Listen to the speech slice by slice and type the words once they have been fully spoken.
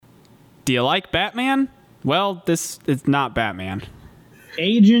Do you like Batman? Well, this is not Batman.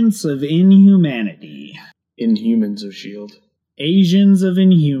 Agents of Inhumanity. Inhumans of S.H.I.E.L.D. Asians of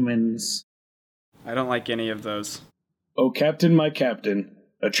Inhumans. I don't like any of those. Oh, Captain, my Captain.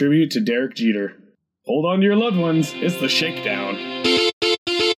 A tribute to Derek Jeter. Hold on to your loved ones. It's the Shakedown.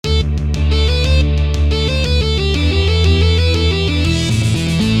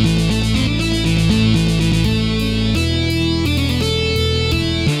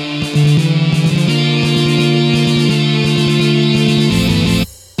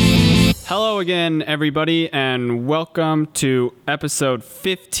 Hello again, everybody, and welcome to episode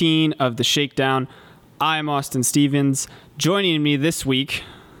 15 of the Shakedown. I'm Austin Stevens. Joining me this week,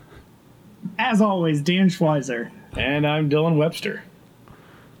 As always, Dan Schweizer. And I'm Dylan Webster.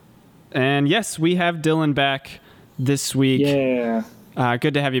 and yes, we have Dylan back this week. Yeah.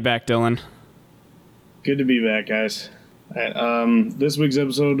 Good to have you back, Dylan. Good to be back, guys. This week's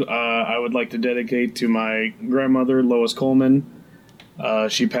episode, I would like to dedicate to my grandmother, Lois Coleman.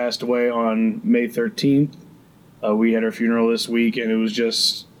 She passed away on May 13th. We had her funeral this week, and it was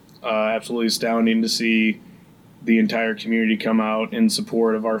just absolutely astounding to see the entire community come out in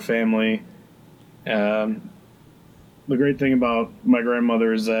support of our family. The great thing about my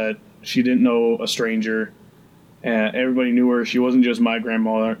grandmother is that she didn't know a stranger. Everybody knew her. She wasn't just my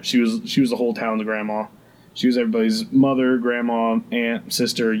grandmother. She was the whole town's grandma. She was everybody's mother, grandma, aunt,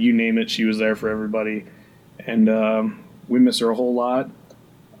 sister, you name it. She was there for everybody. And we miss her a whole lot.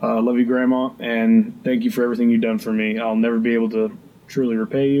 Love you, Grandma, and thank you for everything you've done for me. I'll never be able to truly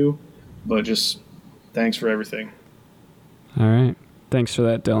repay you, but just thanks for everything. All right. Thanks for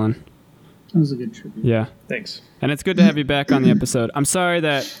that, Dylan. That was a good tribute. Yeah. Thanks. And it's good to have you back on the episode. I'm sorry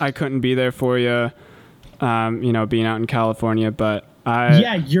that I couldn't be there for you, being out in California, but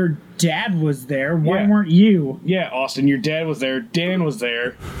Yeah, your dad was there. Why weren't you? Yeah, Austin, your dad was there. Dan was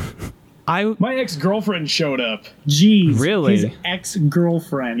there. My ex-girlfriend showed up. Jeez. Really? His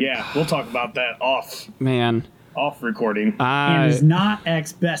ex-girlfriend. Yeah, we'll talk about that off recording. And his not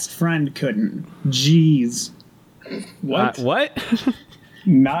ex-best friend couldn't. Jeez. What? What?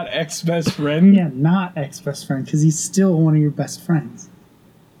 Not ex-best friend? Yeah, not ex-best friend, because he's still one of your best friends.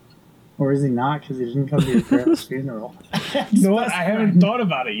 Or is he not, because he didn't come to your parents' funeral? You know what? I haven't thought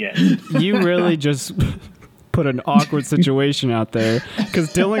about it yet. You really just put an awkward situation out there,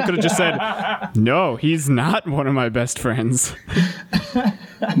 because Dylan could have just said, no, he's not one of my best friends.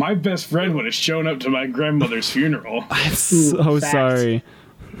 My best friend would have shown up to my grandmother's funeral. I'm so fact. sorry.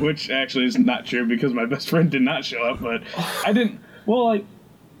 Which actually is not true because my best friend did not show up, but I didn't. Well, like,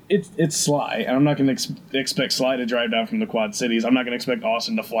 it's Sly, and I'm not going to expect Sly to drive down from the Quad Cities. I'm not going to expect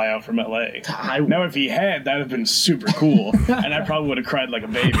Austin to fly out from LA. Now, if he had, that would have been super cool, and I probably would have cried like a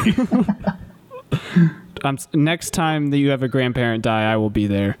baby. Next time that you have a grandparent die, I will be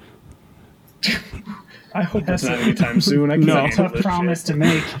there. I hope that's not anytime soon. I can't No. handle Tough this promise shit. to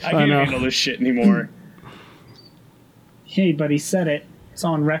make. I can't know. handle this shit anymore. Hey, but he said it. It's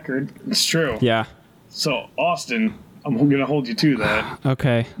on record. It's true. Yeah. So, Austin, I'm going to hold you to that.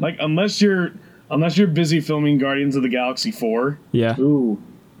 Okay. Like, unless you're busy filming Guardians of the Galaxy 4, Yeah. Ooh.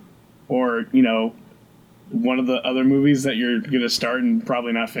 or, one of the other movies that you're going to start and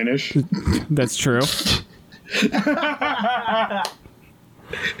probably not finish. That's true.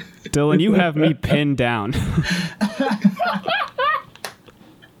 Dylan, you have me pinned down.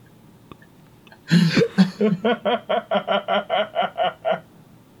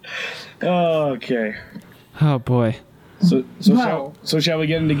 Okay. Oh, boy. So Wow. shall we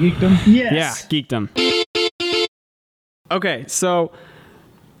get into Geekdom? Yes. Yeah, Geekdom. Okay, so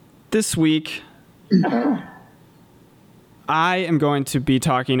this week I am going to be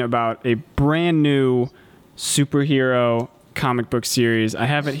talking about a brand new superhero comic book series. I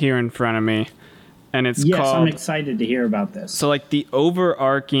have it here in front of me, and it's Yes, called... I'm excited to hear about this. So, like, the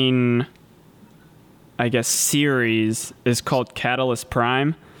overarching, I guess, series is called Catalyst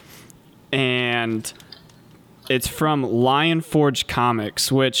Prime, and it's from Lion Forge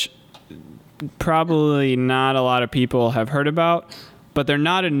Comics, which probably not a lot of people have heard about, but they're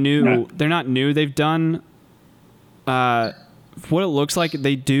not new. They've done what it looks like.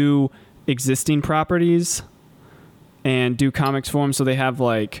 They do existing properties and do comics for them. So they have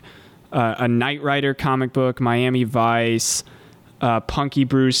like a Knight Rider comic book, Miami Vice, Punky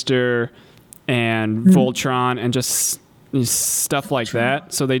Brewster, and Voltron, and just stuff like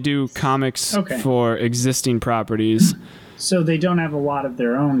that. So they do comics for existing properties. So they don't have a lot of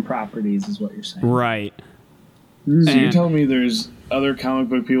their own properties, is what you're saying. Right. So you're telling me there's other comic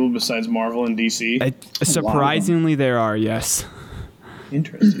book people besides Marvel and DC? Surprisingly, there are, yes.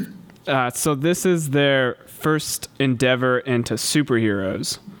 Interesting. So this is their first endeavor into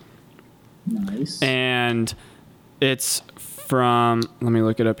superheroes. Nice. And it's from, let me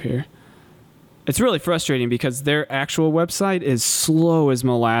look it up here. It's really frustrating because their actual website is slow as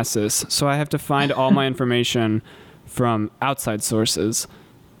molasses. So I have to find all my information from outside sources.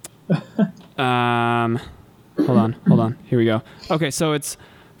 Hold on. Here we go. Okay, so it's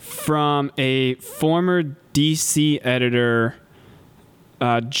from a former DC editor,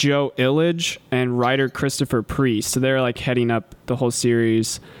 Joe Illidge, and writer Christopher Priest. So they're like heading up the whole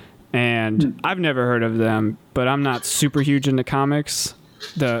series. And I've never heard of them, but I'm not super huge into comics.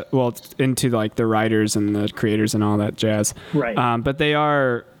 Into like the writers and the creators and all that jazz. Right. But they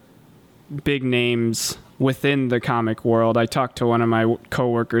are big names within the comic world. I talked to one of my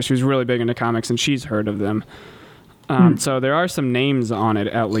coworkers who's really big into comics, and she's heard of them. So there are some names on it,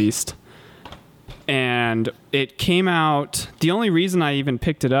 at least. And it came out, the only reason I even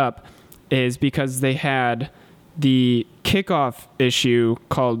picked it up is because they had the kickoff issue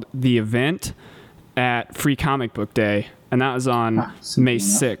called The Event at Free Comic Book Day, and that was on May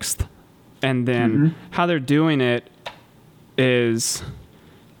 6th. And then how they're doing it is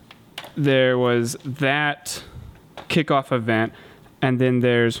there was that kickoff event, and then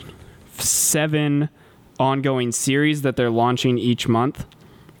there's 7 ongoing series that they're launching each month.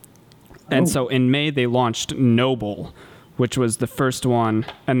 And so in May, they launched Noble, which was the first one.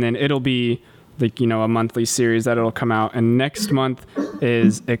 And then it'll be like, a monthly series that it'll come out. And next month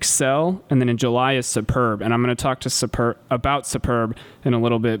is Excel. And then in July is Superb. And I'm going to talk to about Superb in a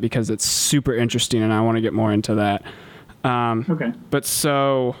little bit because it's super interesting and I want to get more into that. Okay. But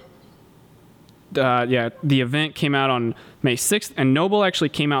so, the event came out on May 6th. And Noble actually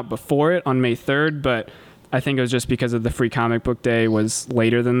came out before it on May 3rd. But I think it was just because of the Free Comic Book Day was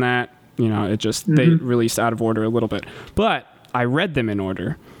later than that. It just, they released out of order a little bit. But I read them in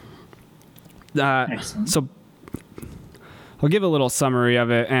order. So I'll give a little summary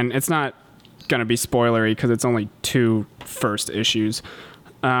of it, and it's not going to be spoilery because it's only 2 first issues.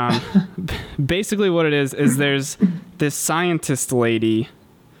 Basically what it is there's this scientist lady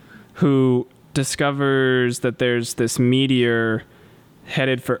who discovers that there's this meteor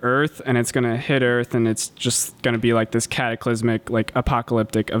headed for Earth, and it's going to hit Earth, and it's just going to be like this cataclysmic, like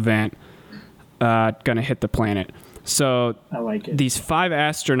apocalyptic event going to hit the planet. So I like it. These 5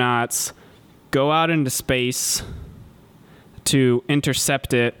 astronauts go out into space to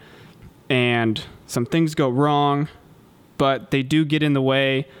intercept it, and some things go wrong, but they do get in the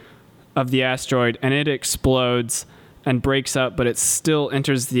way of the asteroid, and it explodes and breaks up, but it still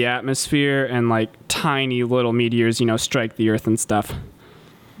enters the atmosphere, and like tiny little meteors, strike the Earth and stuff.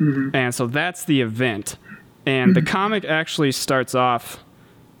 And so that's the event. And the comic actually starts off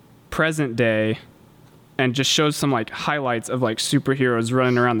present day and just shows some like highlights of like superheroes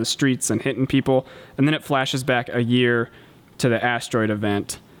running around the streets and hitting people. And then it flashes back a year to the asteroid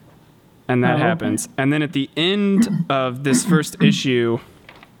event. And that happens. And then at the end of this first issue,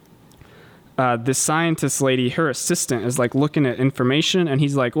 this scientist lady, her assistant, is like looking at information, and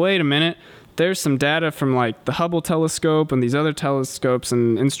he's like, wait a minute, there's some data from like the Hubble telescope and these other telescopes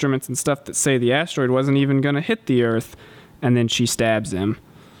and instruments and stuff that say the asteroid wasn't even going to hit the Earth. And then she stabs him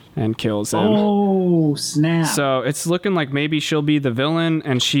and kills him. Oh, snap. So it's looking like maybe she'll be the villain,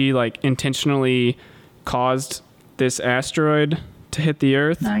 and she like intentionally caused this asteroid to hit the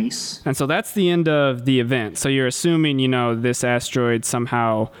Earth. Nice. And so that's the end of the event. So you're assuming, this asteroid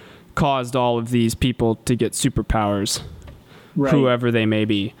somehow caused all of these people to get superpowers, whoever they may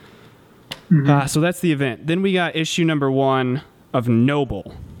be. So that's the event. Then we got issue number 1 of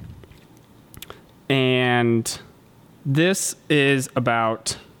Noble. And this is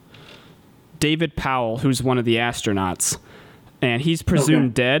about David Powell, who's one of the astronauts. And he's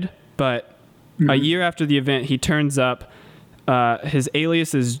presumed dead, but a year after the event, he turns up. His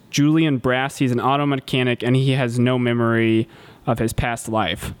alias is Julian Brass. He's an auto mechanic, and he has no memory of his past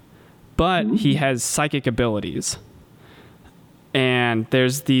life. But he has psychic abilities. And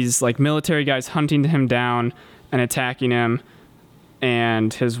there's these like military guys hunting him down and attacking him,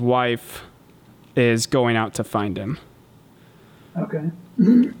 and his wife is going out to find him. Okay.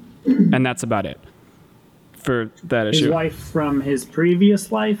 And that's about it for that issue. His wife from his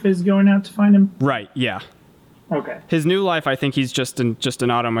previous life is going out to find him? Right, yeah. Okay. His new life, I think he's just an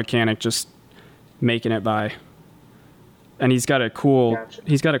auto mechanic, just making it by. And he's got a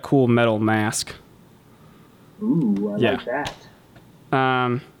cool metal mask. Ooh, I like that.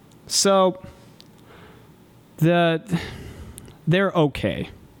 So they're okay.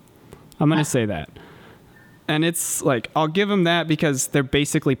 I'm going to say that. And it's like, I'll give them that because they're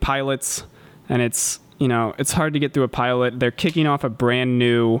basically pilots, and it's hard to get through a pilot. They're kicking off a brand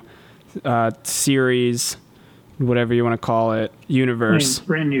new series whatever you want to call it, universe.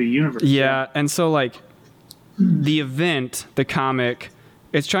 Brand new universe. Yeah, and so like the event, the comic,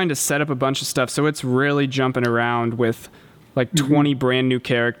 it's trying to set up a bunch of stuff, so it's really jumping around with like 20 brand new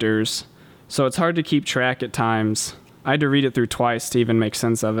characters. So it's hard to keep track at times. I had to read it through twice to even make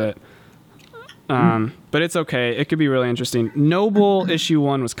sense of it. But it's okay. It could be really interesting. Noble issue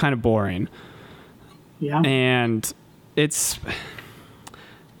 1 was kind of boring. Yeah. And it's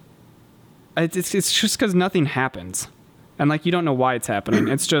just because nothing happens. And like you don't know why it's happening.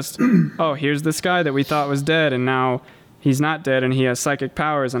 It's just, oh, here's this guy that we thought was dead, and now he's not dead, and he has psychic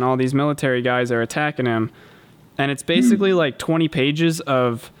powers, and all these military guys are attacking him. And it's basically like 20 pages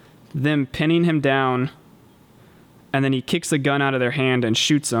of them pinning him down, and then he kicks the gun out of their hand and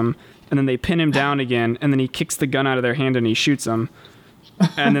shoots them. And then they pin him down again, and then he kicks the gun out of their hand and he shoots them.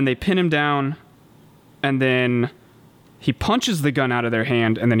 And then they pin him down, and then he punches the gun out of their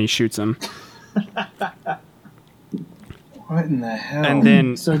hand, and then he shoots them. What in the hell? And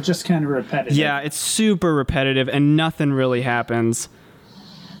then, so just kind of repetitive. Yeah, it's super repetitive, and nothing really happens.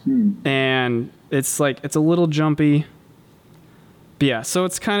 And it's like, it's a little jumpy. But yeah, so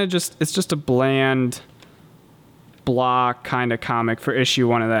it's kind of just a bland block kind of comic for issue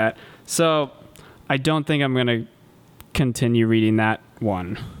 1 of that. So I don't think I'm going to continue reading that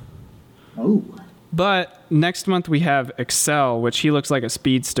one. Oh. But next month we have Excel, which he looks like a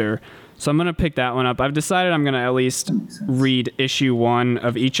speedster. So I'm going to pick that one up. I've decided I'm going to at least read issue 1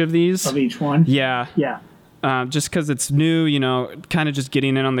 of each of these. Of each one? Yeah. Yeah. Just because it's new, you know, kind of just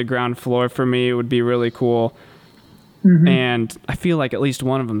getting in on the ground floor for me would be really cool. And I feel like at least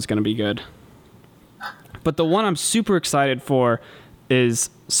one of them is going to be good. But the one I'm super excited for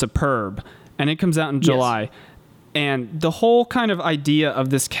is Superb, and it comes out in July. Yes. And the whole kind of idea of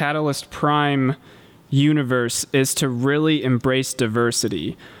this Catalyst Prime universe is to really embrace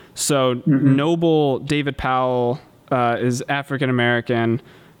diversity. So Noble David Powell is African American.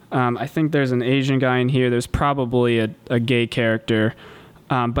 I think there's an Asian guy in here. There's probably a gay character.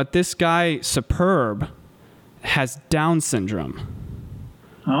 But this guy, Superb, has Down syndrome.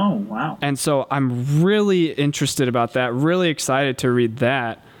 Oh, wow. And so I'm really interested about that, really excited to read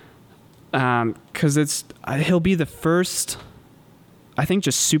that, because he'll be the first, I think,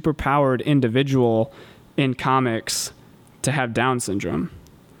 just super-powered individual in comics to have Down syndrome.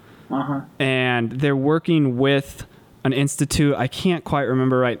 And they're working with an institute. I can't quite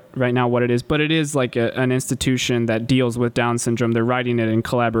remember right now what it is, but it is like an institution that deals with Down syndrome. They're writing it in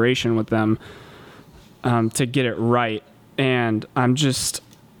collaboration with them to get it right. And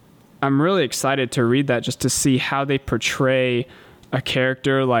I'm really excited to read that, just to see how they portray a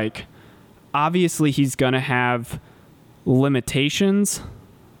character. Like, obviously he's going to have limitations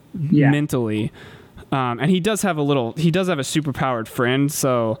mentally. And he does have a super powered friend.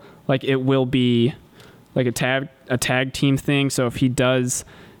 So like it will be like a tag team thing. So if he does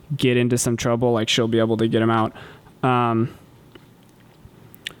get into some trouble, like she'll be able to get him out. But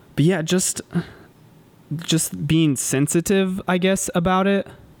yeah, just being sensitive, I guess, about it.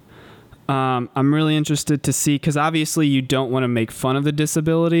 I'm really interested to see, because obviously you don't want to make fun of the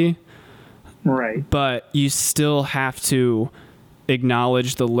disability, right? But you still have to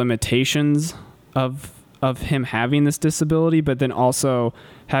acknowledge the limitations of him having this disability, but then also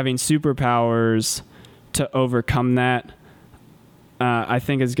having superpowers to overcome that. I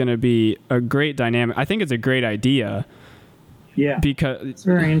think is going to be a great dynamic. I think it's a great idea. Yeah, because it's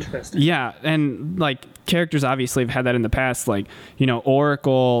very interesting. Yeah, and like characters obviously have had that in the past. Like, you know,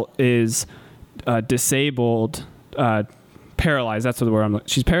 Oracle is disabled, paralyzed. That's what the word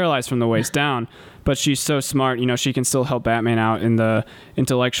she's paralyzed from the waist down, but she's so smart. You know, she can still help Batman out in the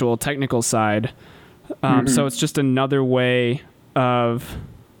intellectual, technical side. So it's just another way of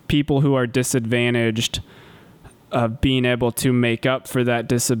people who are disadvantaged of being able to make up for that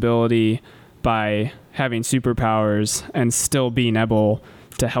disability by having superpowers and still being able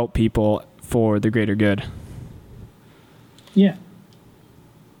to help people for the greater good. Yeah.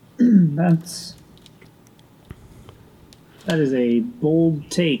 That is a bold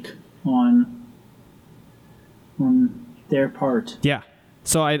take on their part. Yeah.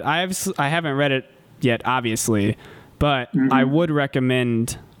 So I haven't read it yet, obviously, but I would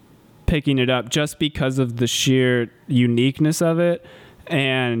recommend picking it up just because of the sheer uniqueness of it,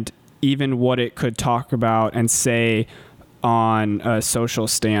 and even what it could talk about and say on a social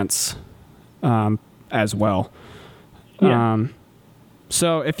stance as well. Yeah.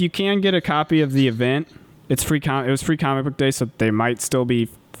 So if you can get a copy of the event, it's free. It was free comic book day, so they might still be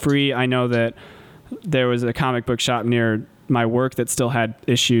free. I know that there was a comic book shop near my work that still had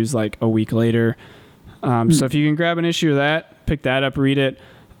issues like a week later. So if you can grab an issue of that, pick that up, read it.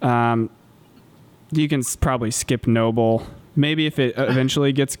 You can probably skip Noble. Maybe if it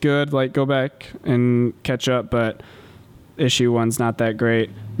eventually gets good, like go back and catch up, but issue 1's not that great.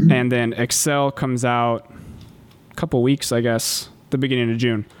 And then Excel comes out a couple weeks, I guess, the beginning of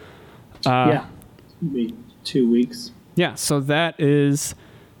June. Yeah, maybe 2 weeks. Yeah, so that is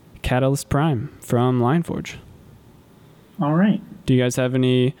Catalyst Prime from Lineforge. All right. Do you guys have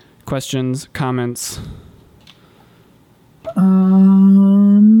any questions, comments?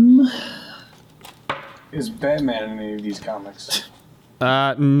 Is Batman in any of these comics?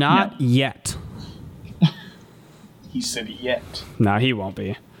 Not yet. He said yet. No, he won't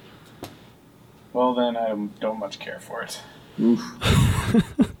be. Well, then I don't much care for it. Oof.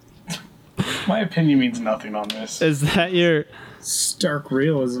 My opinion means nothing on this. Is that your... Stark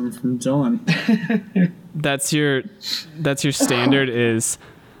realism from Dylan. That's your standard is...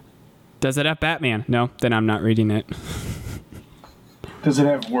 Does it have Batman? No, then I'm not reading it. Does it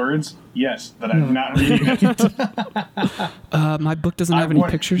have words? Yes, then I'm not reading it. My book doesn't have any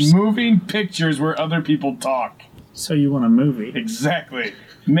pictures. Moving pictures where other people talk. So you want a movie? Exactly.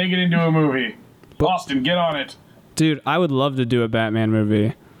 Make it into a movie. Boston, get on it. Dude, I would love to do a Batman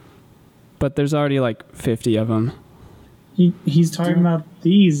movie. But there's already like 50 of them. He's talking about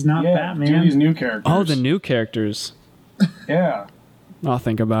these, not Batman. Do these new characters. Oh, the new characters. Yeah. I'll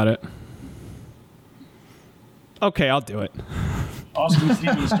think about it. Okay, I'll do it. Austin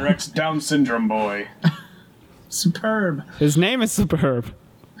Stevens directs Down Syndrome Boy. Superb. His name is Superb.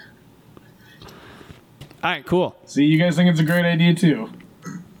 All right, cool. See, you guys think it's a great idea, too.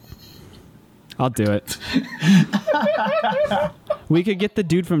 I'll do it. We could get the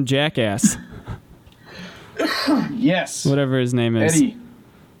dude from Jackass. Yes. Whatever his name is.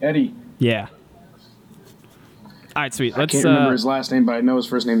 Eddie. Yeah. All right, sweet. I can't remember his last name, but I know his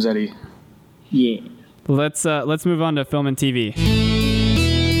first name's Eddie. Yeah. Let's move on to film and TV.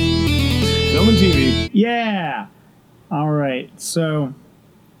 Film and TV. Yeah. All right. So,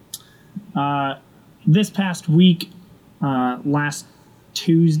 this past week, last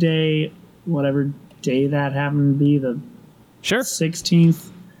Tuesday, whatever day that happened to be, the Sure.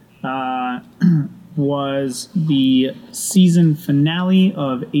 16th, was the season finale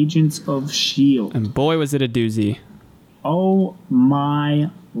of Agents of S.H.I.E.L.D. And boy, was it a doozy. Oh my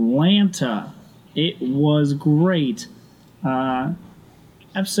Lanta. It was great.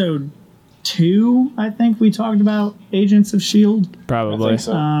 Episode 2, I think we talked about Agents of S.H.I.E.L.D. Probably. I think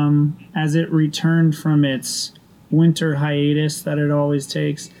so. As it returned from its winter hiatus that it always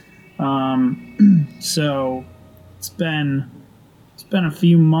takes. So it's been a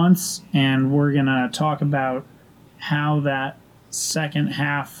few months, and we're gonna talk about how that second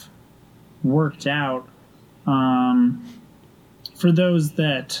half worked out. For those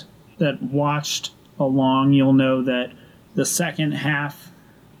that watched along, you'll know that the second half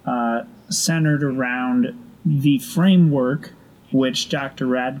centered around the framework which Dr.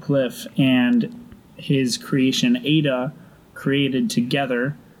 Radcliffe and his creation Ada created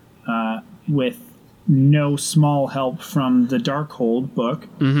together, with no small help from the Darkhold book.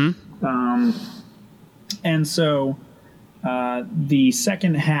 Mm-hmm. And so the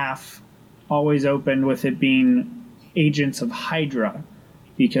second half always opened with it being Agents of Hydra,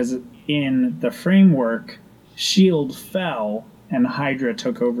 because in the framework, S.H.I.E.L.D. fell and Hydra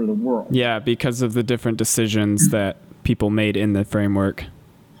took over the world. Yeah, because of the different decisions that people made in the framework.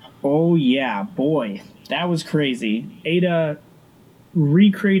 Oh yeah, boy, that was crazy. Ada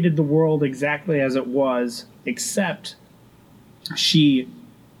recreated the world exactly as it was, except she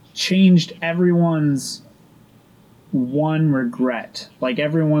changed everyone's one regret. Like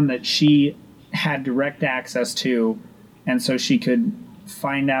everyone that she had direct access to, and so she could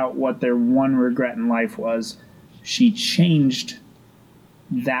find out what their one regret in life was. She changed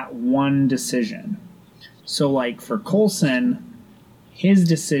that one decision. So like for Coulson, his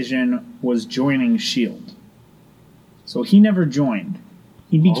decision was joining S.H.I.E.L.D. So he never joined.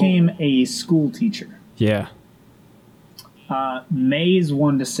 He became a school teacher. Yeah. May's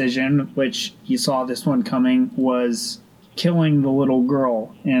one decision, which you saw this one coming, was killing the little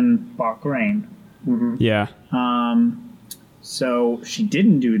girl in Bahrain. Mm-hmm. Yeah. So she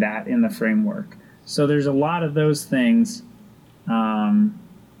didn't do that in the framework. So there's a lot of those things. And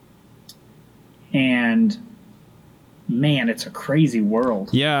man, it's a crazy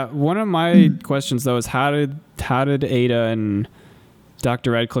world. Yeah. One of my questions though is how did Ada and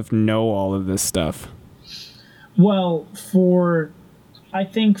Dr. Radcliffe know all of this stuff? Well, I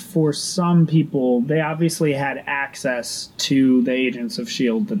think for some people, they obviously had access to the Agents of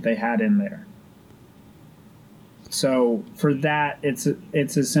S.H.I.E.L.D. that they had in there. So for that, it's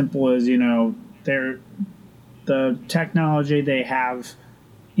as simple as, the technology they have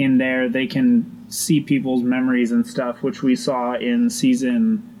in there they can see people's memories and stuff, which we saw in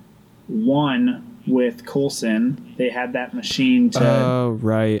season 1 with Coulson. They had that machine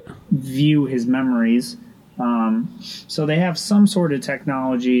to view his memories. So they have some sort of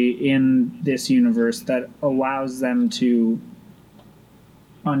technology in this universe that allows them to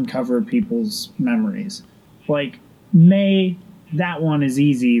uncover people's memories. Like May, that one is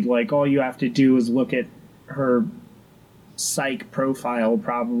easy. Like all you have to do is look at her psych profile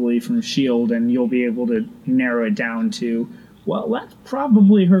probably from S.H.I.E.L.D. and you'll be able to narrow it down to, well, that's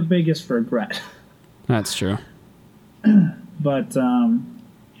probably her biggest regret. That's true. But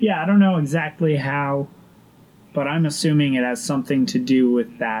yeah, I don't know exactly how, but I'm assuming it has something to do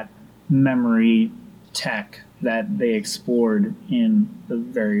with that memory tech that they explored in the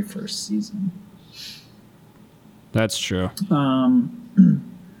very first season. That's true.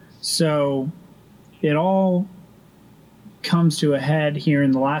 So it all comes to a head here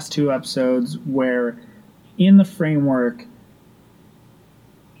in the last 2 episodes where in the framework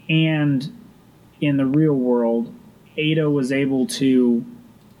and in the real world, Ada was able to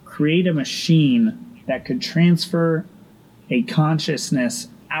create a machine that could transfer a consciousness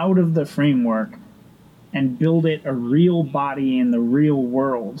out of the framework and build it a real body in the real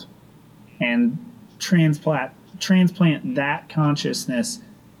world and transplant that consciousness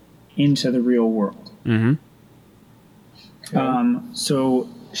into the real world. Mm-hmm. So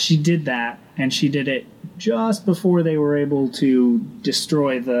she did that, and she did it just before they were able to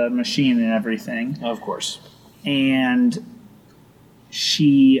destroy the machine and everything. Of course. And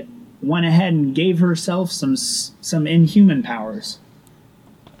she went ahead and gave herself some inhuman powers.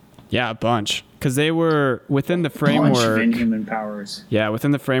 Yeah, a bunch. Because they were within the framework. Bunch of inhuman powers. Yeah,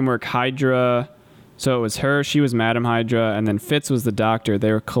 within the framework, Hydra. So it was her, she was Madam Hydra, and then Fitz was the doctor.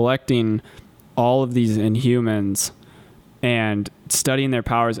 They were collecting all of these Inhumans and studying their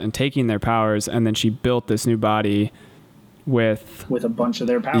powers and taking their powers, and then she built this new body with a bunch of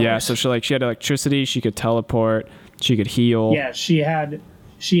their powers. Yeah, so she had electricity, she could teleport, she could heal. Yeah, she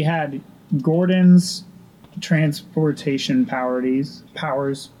had Gordon's transportation properties,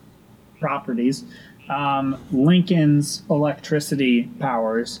 Lincoln's electricity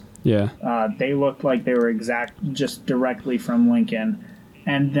powers. Yeah. They looked like they were just directly from Lincoln.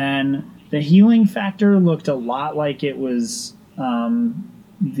 And then the healing factor looked a lot like it was I'm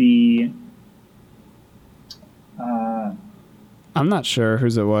not sure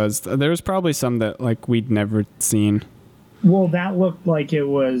whose it was. There was probably some that like we'd never seen. Well, that looked like it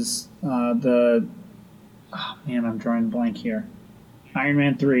was I'm drawing a blank here. Iron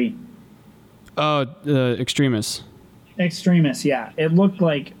Man 3. Oh, Extremis. Extremis, yeah. It looked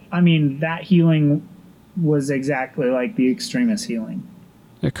like, that healing was exactly like the Extremis healing.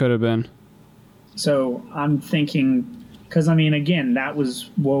 It could have been. So I'm thinking, because again, that was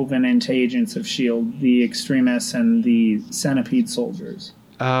woven into Agents of S.H.I.E.L.D., the Extremis and the Centipede soldiers.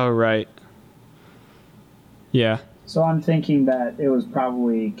 Oh, right. Yeah. So I'm thinking that it was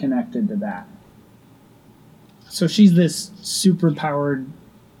probably connected to that. So she's this super-powered,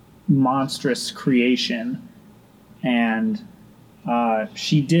 monstrous creation, and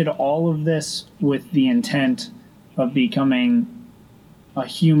she did all of this with the intent of becoming a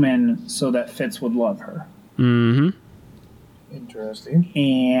human so that Fitz would love her. Mm-hmm. Interesting.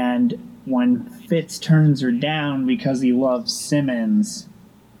 And when Fitz turns her down because he loves Simmons,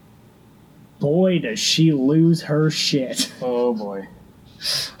 boy, does she lose her shit. Oh, boy.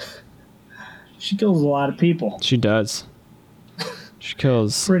 She kills a lot of people. She does. She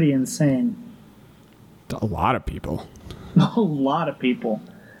kills pretty insane. a lot of people. A lot of people.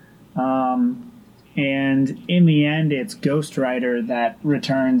 And in the end, it's Ghost Rider that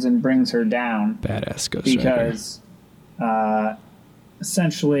returns and brings her down. Badass Ghost Rider. Because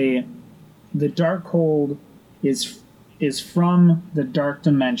essentially, the Darkhold is from the Dark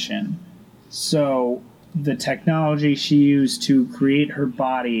Dimension. So the technology she used to create her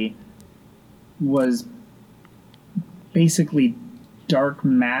body was basically dark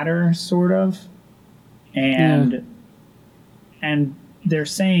matter, sort of. And they're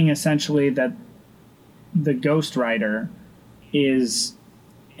saying essentially that the Ghost Rider is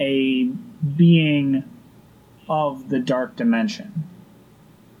a being of the Dark Dimension.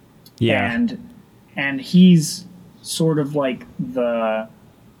 Yeah. And he's sort of like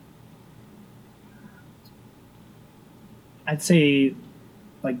I'd say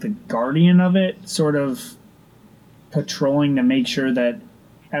like the guardian of it, sort of patrolling to make sure that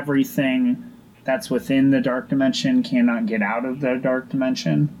everything that's within the Dark Dimension cannot get out of the Dark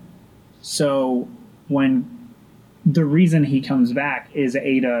Dimension. So when the reason he comes back is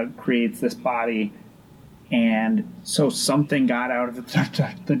Ada creates this body And so something got out of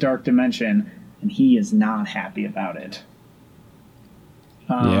the dark dimension, and he is not happy about it.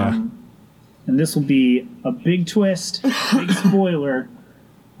 Yeah. And this will be a big twist, big spoiler.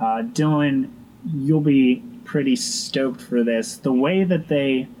 Dylan, you'll be pretty stoked for this. The way that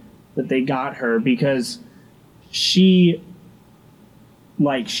they got her, because she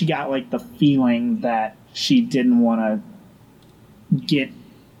got like the feeling that she didn't want to get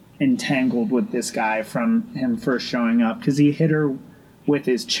entangled with this guy from him first showing up, because he hit her with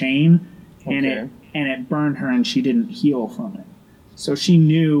his chain, and it burned her, and she didn't heal from it. So she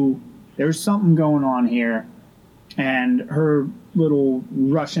knew there's something going on here, and her little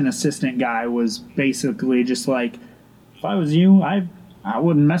Russian assistant guy was basically just like, if I was you, I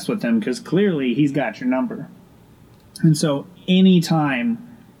wouldn't mess with him, because clearly he's got your number. And so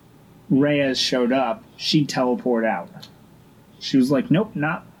anytime Reyes showed up, she'd teleport out. She was like, nope,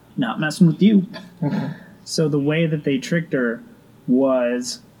 not messing with you. So the way that they tricked her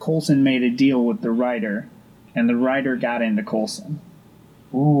was Coulson made a deal with the writer, and the writer got into Coulson.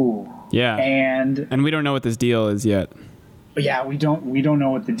 Ooh. Yeah. And we don't know what this deal is yet. Yeah, we don't know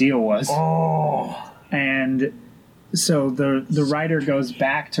what the deal was. Oh. And so the writer goes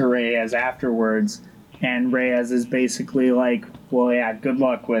back to Reyes afterwards, and Reyes is basically like, well, yeah, good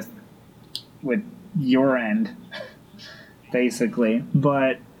luck with your end, basically.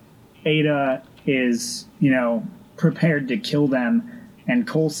 But Ada is, prepared to kill them, and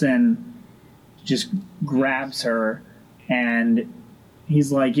Coulson just grabs her, and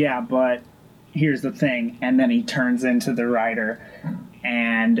he's like, yeah, but here's the thing. And then he turns into the writer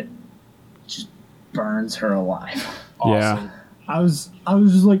and just burns her alive. Awesome. Yeah. I was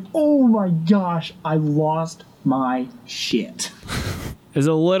just like, oh my gosh, I lost my shit. It's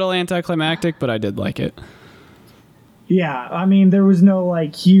a little anticlimactic, but I did like it. Yeah, I mean, there was no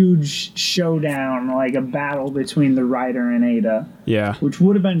like huge showdown, like a battle between the writer and Ada. Yeah. Which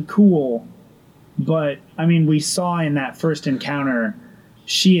would have been cool. But I mean, we saw in that first encounter,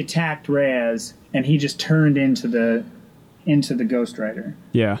 she attacked Reyes, and he just turned into the Ghost Rider.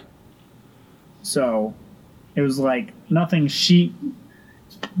 Yeah. So it was like nothing.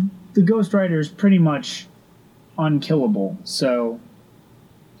 The Ghost Rider is pretty much unkillable. So,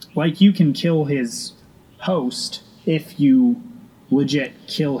 like, you can kill his host if you legit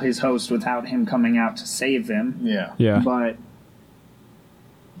kill his host without him coming out to save him. Yeah. Yeah. But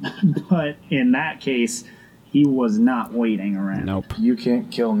in that case, he was not waiting around. Nope. You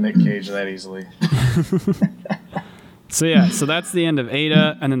can't kill Nick Cage that easily. So that's the end of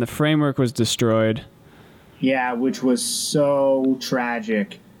Ada, and then the framework was destroyed. Yeah, which was so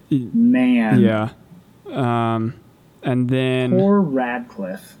tragic. Man. Yeah. And then... Poor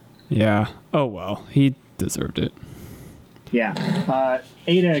Radcliffe. Yeah. Oh, well. He deserved it. Yeah.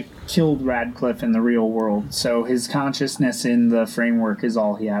 Ada killed Radcliffe in the real world, so his consciousness in the framework is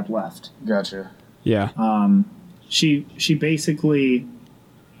all he had left. Gotcha. Yeah. She basically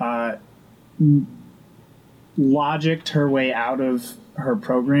logicked her way out of her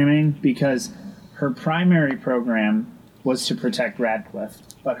programming, because her primary program was to protect Radcliffe,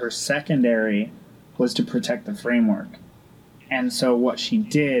 but her secondary was to protect the framework. And so what she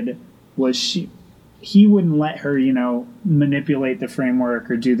did was he wouldn't let her, manipulate the framework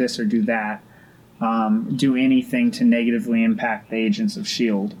or do this or do that, do anything to negatively impact the agents of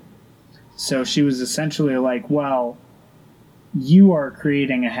S.H.I.E.L.D. So she was essentially like, well, you are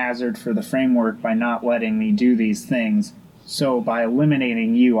creating a hazard for the framework by not letting me do these things. So by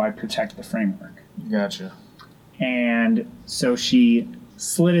eliminating you, I protect the framework. Gotcha. And so she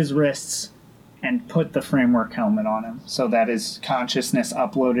slit his wrists and put the framework helmet on him, so that his consciousness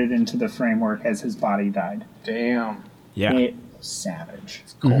uploaded into the framework as his body died. Damn. Yeah. It was savage.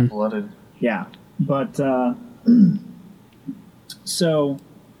 It's cold-blooded. Yeah. But, so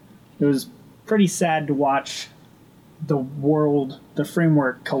it was pretty sad to watch the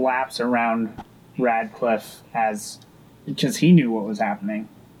framework collapse around Radcliffe because he knew what was happening.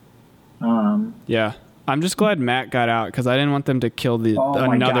 Yeah. I'm just glad Matt got out, because I didn't want them to kill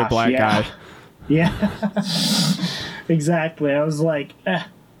another black guy. Yeah. Exactly. I was like,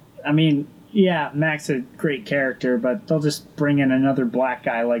 I mean, yeah, Mac's a great character, but they'll just bring in another black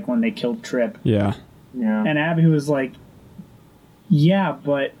guy like when they killed Trip. Yeah. Yeah. And Abby was like, yeah,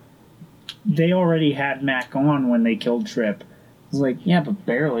 but they already had Mac on when they killed Trip. I was like, yeah, but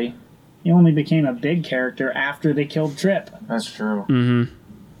barely. He only became a big character after they killed Trip. That's true.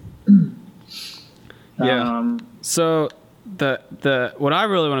 Mm-hmm. Yeah. So the what I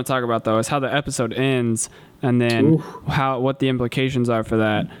really want to talk about, though, is how the episode ends, and then what the implications are for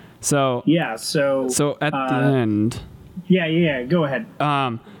that. So yeah. So at the end. Yeah. Go ahead.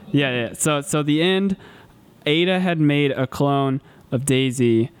 Yeah. So the end. Ada had made a clone of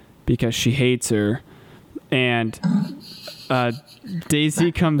Daisy because she hates her, and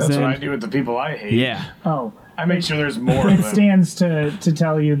Daisy comes That's in. what I do with the people I hate. Yeah. Oh, I make sure there's more of it them. stands to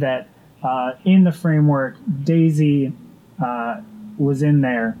tell you that in the framework, Daisy was in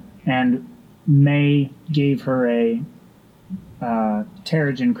there, and May gave her a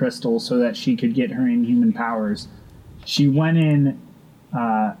Terrigen crystal so that she could get her inhuman powers. She went in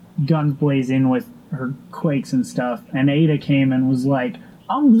guns blazing with her quakes and stuff, and Ada came and was like,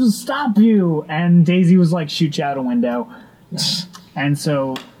 I'm gonna stop you, and Daisy was like, shoot you out a window. And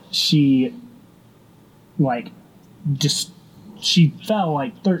so she she fell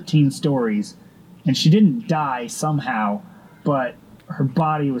like 13 stories, and she didn't die somehow, but her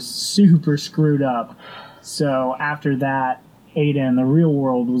body was super screwed up. So after that, Ada in the real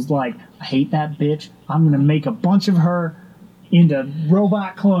world was like, I hate that bitch. I'm going to make a bunch of her into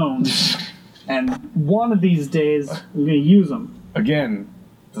robot clones. And one of these days, I'm going to use them. Again,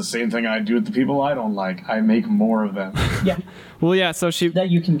 the same thing I do with the people I don't like. I make more of them. Yeah. Well, yeah, so she... That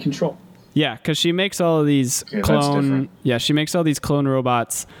you can control. Yeah, because she makes all of these Okay, that's different. Yeah, she makes all these clone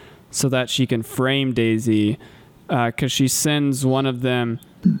robots so that she can frame Daisy, because she sends one of them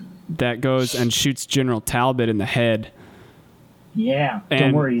that goes and shoots General Talbot in the head. Yeah. Don't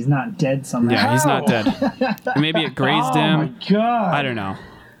And- worry, he's not dead somehow. Yeah, he's not dead. Maybe it grazed Oh him. my god. I don't know.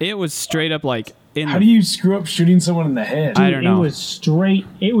 It was straight up like in How the... do you screw up shooting someone in the head? I don't know. It was straight.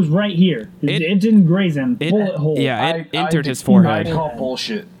 It was right here. It- It didn't graze him. it- Bullet hole. yeah, it I entered de- his forehead. I call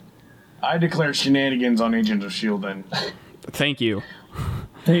bullshit. I declare shenanigans on Agents of S.H.I.E.L.D. then. Thank you.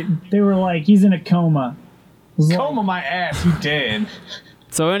 They were like, he's in a coma. It was like, Coma my ass, you dead.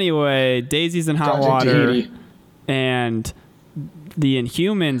 So anyway, Daisy's in hot Project water, Tahiti. and the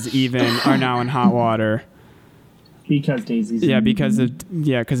Inhumans even are now in hot water. because Daisy's. Yeah, because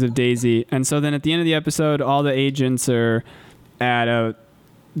of Daisy. And so then at the end of the episode, all the agents are at a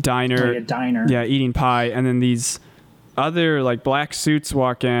diner. Like a diner. Yeah, eating pie, and then these other like black suits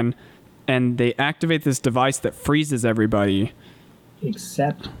walk in, and they activate this device that freezes everybody.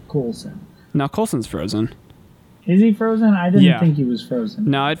 Except Coulson. Now Coulson's frozen. Is he frozen? I didn't Yeah. think he was frozen.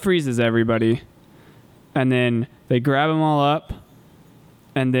 No, it freezes everybody. And then they grab them all up,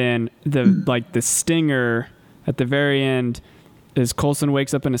 and then the stinger at the very end is Coulson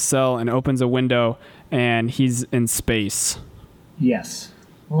wakes up in a cell and opens a window, and he's in space. Yes.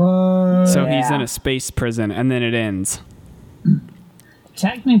 What? So he's Yeah. in a space prison, and then it ends.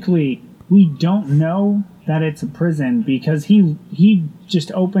 Technically, we don't know that it's a prison because he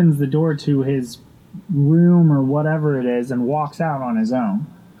just opens the door to his room or whatever it is and walks out on his own.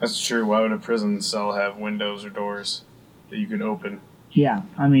 That's true. Why would a prison cell have windows or doors that you can open? Yeah,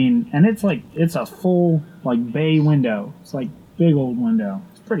 I mean, and it's a full like bay window. It's like big old window.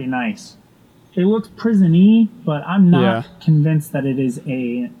 It's pretty nice. It looks prison-y, but I'm not convinced that it is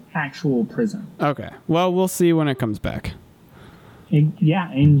a actual prison. Okay. Well, we'll see when it comes back.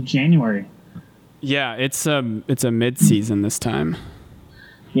 In January. Yeah, it's a mid-season this time.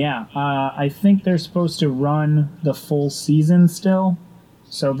 Yeah, I think they're supposed to run the full season still,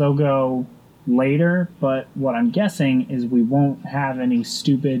 so they'll go later, but what I'm guessing is we won't have any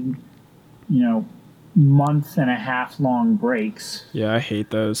stupid, month and a half long breaks. Yeah, I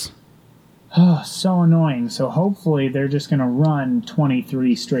hate those. Oh, so annoying. So hopefully they're just going to run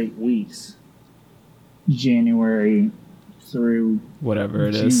 23 straight weeks. January through Whatever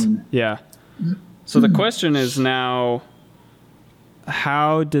it is. June. Yeah. So the question is now,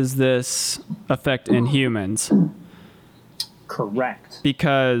 how does this affect Inhumans? Correct.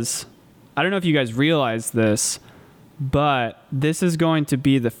 Because I don't know if you guys realize this, but this is going to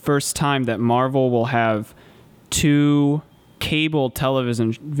be the first time that Marvel will have two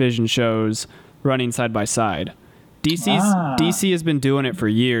television shows running side by side. DC has been doing it for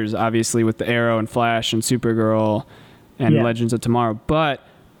years, obviously, with the Arrow and Flash and Supergirl and Legends of Tomorrow. But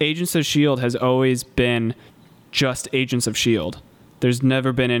Agents of S.H.I.E.L.D. has always been just Agents of S.H.I.E.L.D. There's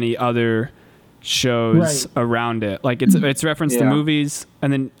never been any other shows around it. Like it's referenced the movies,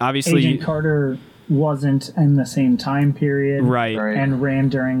 and then obviously Agent Carter wasn't in the same time period, right, and ran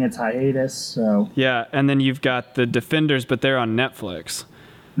during its hiatus. So yeah, and then you've got the Defenders, but they're on Netflix.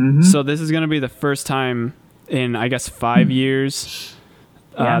 Mm-hmm. So this is going to be the first time in, I guess, 5 years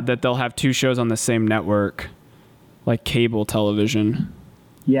that they'll have two shows on the same network, like cable television.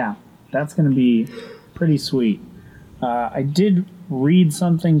 Yeah, that's going to be pretty sweet. I did read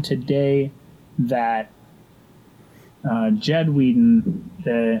something today that Jed Whedon,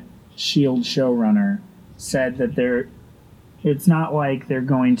 the S.H.I.E.L.D. showrunner, said that it's not like they're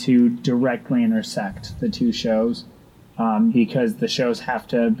going to directly intersect the two shows. because the shows have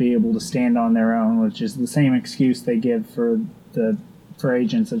to be able to stand on their own, which is the same excuse they give for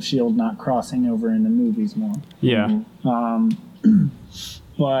Agents of S.H.I.E.L.D. not crossing over in the movies more. Yeah.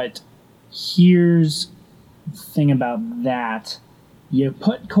 But here's the thing about that. You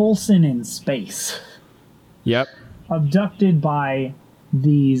put Coulson in space. Yep. Abducted by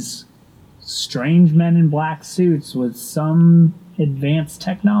these strange men in black suits with some advanced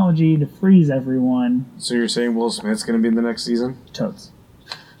technology to freeze everyone. So you're saying Will Smith's going to be in the next season? Totes.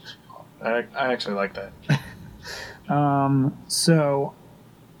 I actually like that. So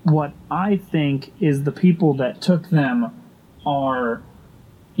what I think is the people that took them are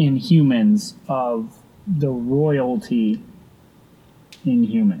Inhumans of the royalty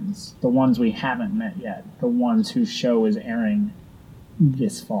Inhumans. The ones we haven't met yet. The ones whose show is airing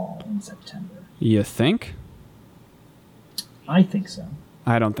this fall in September. You think? I think so.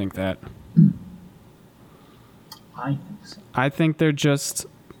 I don't think that. I think so. I think they're just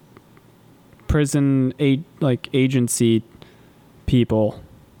prison agency people.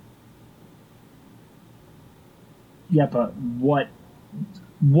 Yeah, but what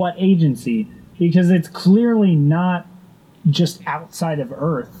agency? Because it's clearly not just outside of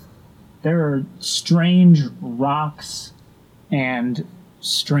Earth. There are strange rocks and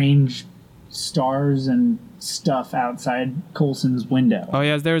strange stars and stuff outside Coulson's window. Oh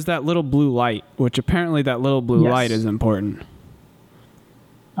yeah, there's that little blue light, which apparently that little blue light is important.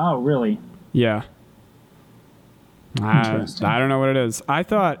 Oh, really? Yeah. I don't know what it is. I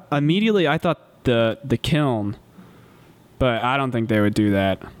thought the kiln, but I don't think they would do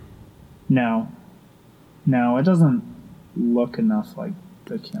that. No, it doesn't look enough like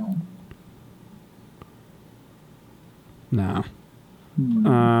the kiln. No.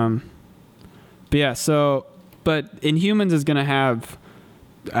 But yeah, but Inhumans is going to have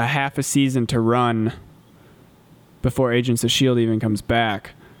a half a season to run before Agents of S.H.I.E.L.D. even comes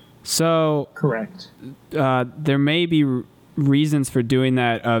back. So correct. There may be reasons for doing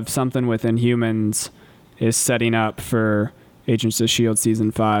that, of something with Inhumans is setting up for Agents of S.H.I.E.L.D.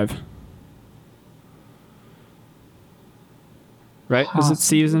 season 5. Right? Possibly. Is it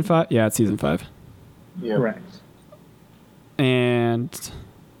season 5? Yeah, it's season 5. Yep. Correct. And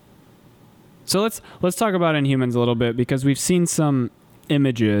so let's talk about Inhumans a little bit, because we've seen some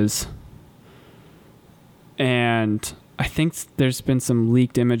images, and I think there's been some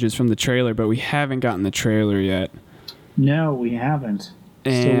leaked images from the trailer, but we haven't gotten the trailer yet. No, we haven't.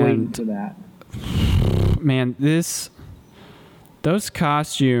 Still waiting for that. Man, those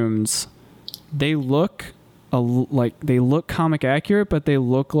costumes, they look comic accurate, but they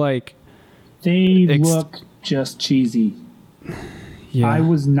look like look just cheesy. Yeah. I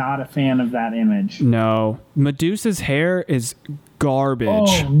was not a fan of that image. No. Medusa's hair is garbage.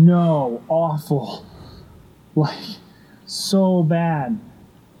 Oh no, awful. Like, so bad.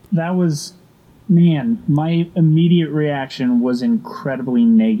 That was, man, my immediate reaction was incredibly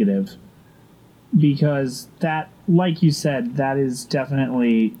negative. Because that, like you said, that is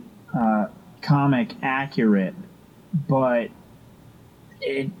definitely comic accurate, but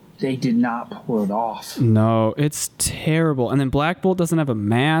they did not pull it off. No, it's terrible. And then Black Bolt doesn't have a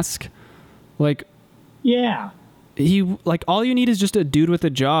mask. Yeah. All you need is just a dude with a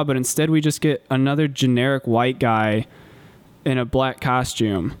jaw, but instead we just get another generic white guy in a black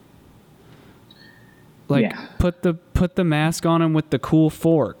costume. Put the mask on him with the cool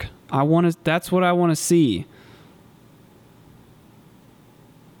fork. That's what I want to see.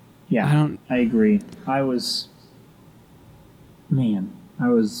 Yeah, I agree. I was a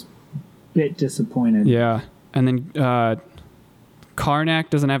bit disappointed. Yeah. And then Karnak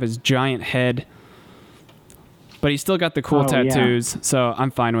doesn't have his giant head, but he's still got the cool tattoos, so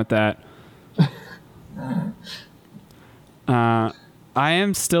I'm fine with that. I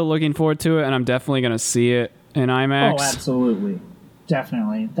am still looking forward to it, and I'm definitely going to see it in IMAX. Oh, absolutely.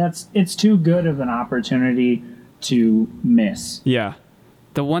 Definitely. It's too good of an opportunity to miss. Yeah.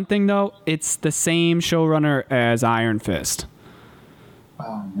 The one thing, though, it's the same showrunner as Iron Fist.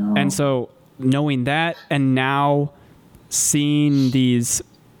 Oh, no. And so knowing that, and now seeing these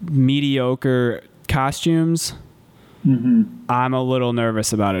mediocre costumes, I'm a little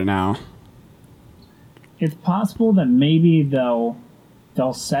nervous about it now. It's possible that maybe they'll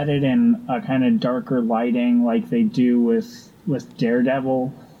set it in a kind of darker lighting like they do with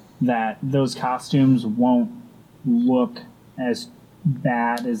Daredevil, that those costumes won't look as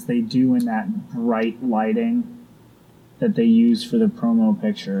bad as they do in that bright lighting that they use for the promo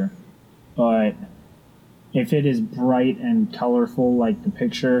picture. But if it is bright and colorful like the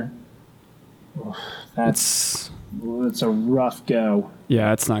picture, it's a rough go.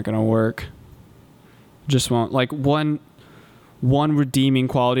 Yeah, it's not going to work. Just won't. one redeeming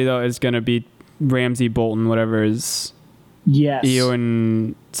quality though is going to be Ramsey Bolton, whatever is Yes.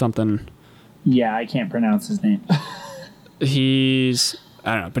 Ewan something. Yeah, I can't pronounce his name. I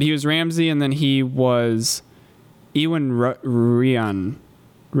don't know, but he was Ramsey, and then he was Ewan Rian.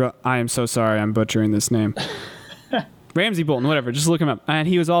 I am so sorry, I'm butchering this name. Ramsey Bolton, whatever. Just look him up. And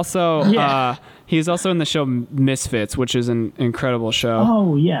he was also in the show Misfits, which is an incredible show.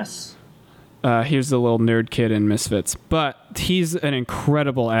 Oh yes. He was the little nerd kid in Misfits, but he's an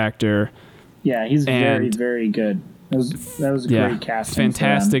incredible actor. Yeah, he's very, very good. That was a great casting.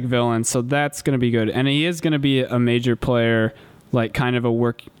 Fantastic villain. So that's going to be good, and he is going to be a major player, like kind of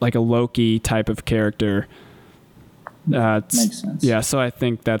like a Loki type of character. Makes sense. Yeah, so I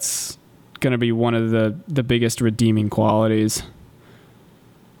think that's going to be one of the biggest redeeming qualities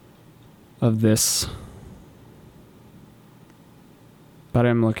of this. But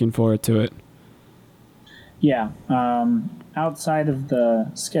I'm looking forward to it. Yeah. Outside of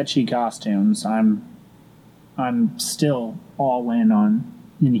the sketchy costumes, I'm still all in on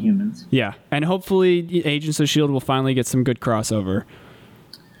Inhumans. Yeah, and hopefully Agents of S.H.I.E.L.D. will finally get some good crossover.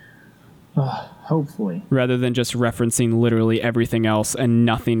 Hopefully. Rather than just referencing literally everything else and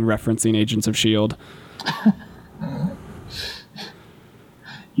nothing referencing Agents of S.H.I.E.L.D.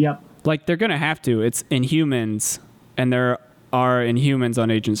 Yep. Like, they're going to have to. It's Inhumans, and there are Inhumans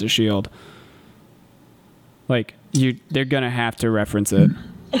on Agents of S.H.I.E.L.D. Like, they're going to have to reference it.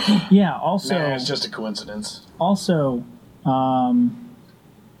 Yeah, also... No, it's just a coincidence. Also,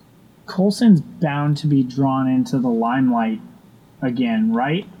 Coulson's bound to be drawn into the limelight again,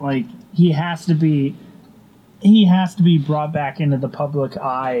 right? Like, he has to be brought back into the public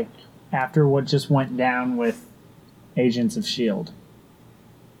eye after what just went down with Agents of S.H.I.E.L.D.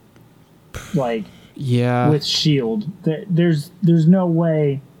 Like, yeah, with S.H.I.E.L.D. There's no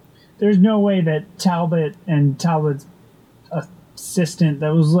way that Talbot and Talbot's assistant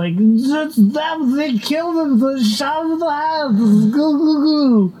that was like, they killed him, they shot him in the house, goo, goo,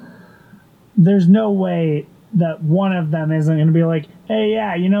 goo. There's no way that one of them isn't going to be like, hey,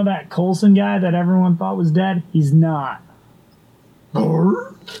 yeah, you know that Coulson guy that everyone thought was dead? He's not.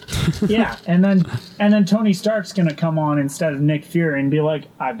 Yeah, and then Tony Stark's going to come on instead of Nick Fury and be like,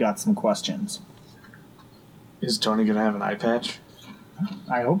 I've got some questions. Is Tony going to have an eye patch?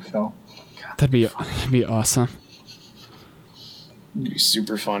 I hope so. that'd be awesome. It'd be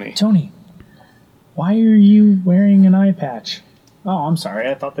super funny. Tony, why are you wearing an eye patch? Oh, I'm sorry.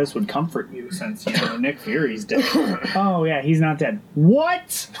 I thought this would comfort you since, Nick Fury's dead. Oh, yeah, he's not dead.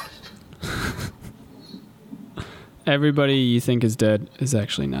 What? Everybody you think is dead is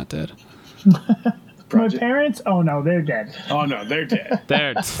actually not dead. My parents? Oh, no, they're dead. Oh, no, they're dead.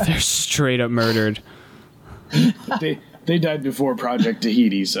 They're straight up murdered. They died before Project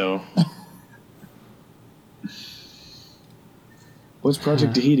Tahiti, so... What's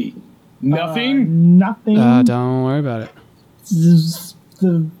Project Tahiti? Nothing? Nothing. Don't worry about it.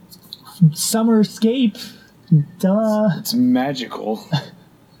 The summer escape. Duh. It's magical.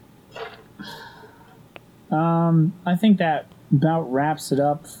 I think that about wraps it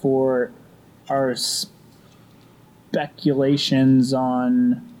up for our speculations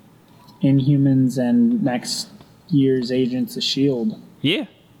on Inhumans and next year's Agents of S.H.I.E.L.D. Yeah.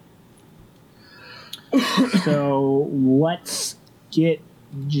 So let's get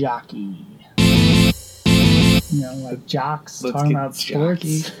jockey. Like jocks Let's talking get about sports.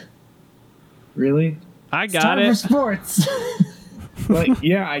 jockey. Really? I It's got time for it. sports. Like,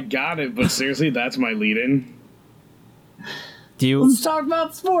 yeah, I got it, but seriously, that's my lead-in. Do you Let's talk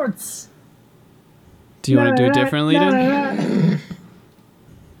about sports. want to do it differently then?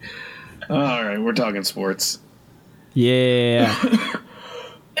 All right, we're talking sports. Yeah.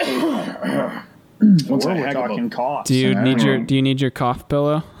 Once I We're hack talking about, coughs. Do you need your cough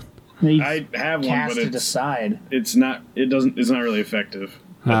pillow? I have one, cast but it aside. it's not really effective.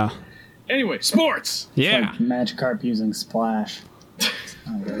 Oh. Anyway, sports. Yeah. Like Magikarp using Splash. It's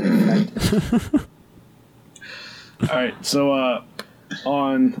not very effective. All right, so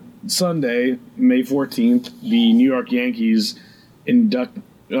on Sunday, May 14th, the New York Yankees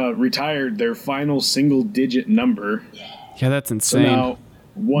retired their final single-digit number. Yeah, that's So insane. now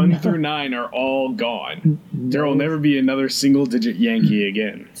 1 through 9 are all gone. There will never be another single-digit Yankee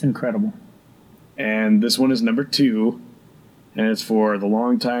again. It's incredible. And this one is number 2, and it's for the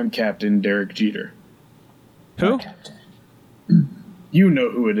longtime captain, Derek Jeter. Who? You know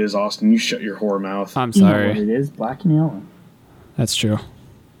who it is, Austin. You shut your whore mouth. I'm You know what sorry. it is, black and yellow. That's true.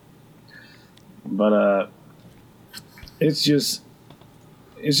 But it's just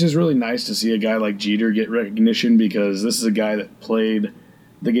really nice to see a guy like Jeter get recognition, because this is a guy that played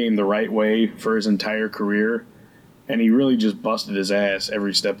the game the right way for his entire career. and he really just busted his ass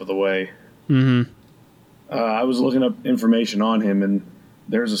every step of the way. Mm-hmm. I was looking up information on him, and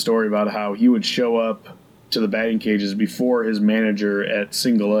there's a story about how he would show up to the batting cages before his manager at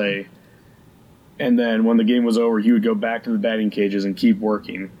Single A, and then when the game was over, he would go back to the batting cages and keep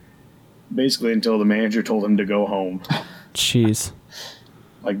working, basically until the manager told him to go home. Jeez.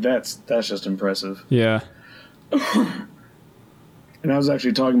 Like, that's just impressive. Yeah. And I was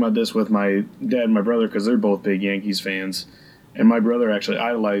actually talking about this with my dad and my brother because they're both big Yankees fans. And my brother actually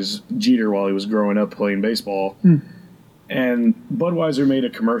idolized Jeter while he was growing up playing baseball. And Budweiser made a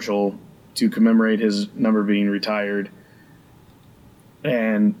commercial to commemorate his number being retired.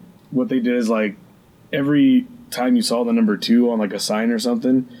 And what they did is, like, every time you saw the number 2 on, like, a sign or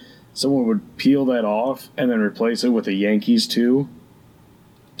something, someone would peel that off and then replace it with a Yankees 2,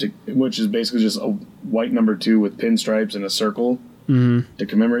 which is basically just a white number 2 with pinstripes and a circle to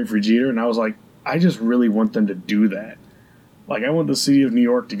commemorate for Jeter. And I was like, I just really want them to do that. Like, I want the city of New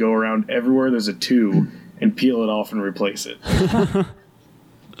York to go around everywhere there's a 2 and peel it off and replace it.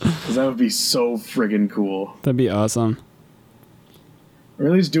 Because that would be so friggin' cool. That'd be awesome. Or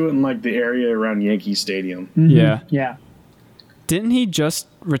at least do it in, like, the area around Yankee Stadium. Yeah. Yeah. Didn't he just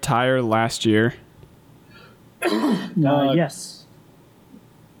retire last year? Yes.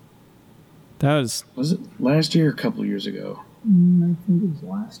 That was... Was it last year or a couple years ago? I think it was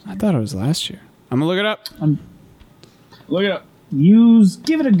last year. I thought it was last year. I'm going to look it up. Look it up.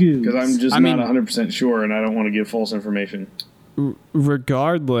 Give it a goose. Because I'm just not 100% sure, and I don't want to give false information.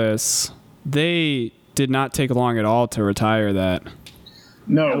 Regardless, they did not take long at all to retire that.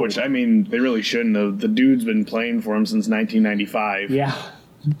 No, which, I mean, they really shouldn't have. The dude's been playing for him since 1995. Yeah.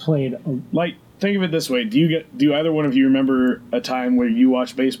 He played... Like, think of it this way. Do either one of you remember a time where you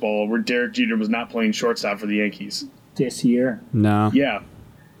watched baseball where Derek Jeter was not playing shortstop for the Yankees? This year? No. Yeah.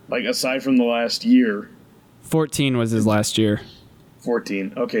 Like, aside from the last year. 14 was his last year.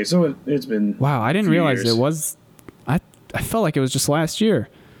 14. Okay, so it's been... Wow, I didn't realize years. it was... I felt like it was just last year.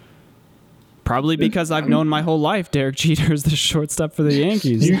 Probably because I've known my whole life Derek Jeter is the shortstop for the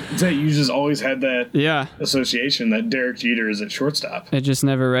Yankees. You just always had that association that Derek Jeter is at shortstop. It just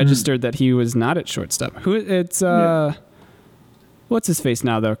never registered that he was not at shortstop. What's his face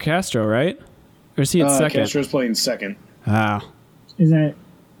now, though? Castro, right? Or is he at second? Castro's playing second. Ah. Isn't it?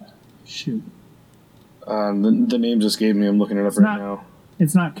 Shoot. The name just gave me. I'm looking it up now.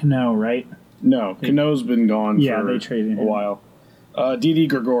 It's not Cano, right? No, Cano's been gone for they traded a him. while. Didi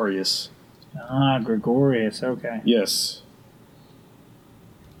Gregorius. Gregorius, okay. Yes.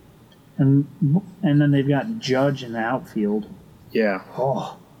 And then they've got Judge in the outfield. Yeah.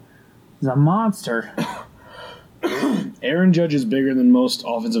 Oh, he's a monster. Aaron Judge is bigger than most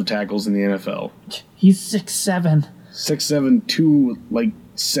offensive tackles in the NFL. He's 6'7". 6'7",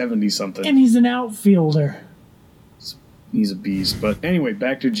 270-something. And he's an outfielder. He's a beast. But anyway,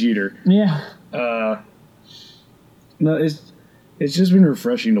 back to Jeter. Yeah. No, it's just been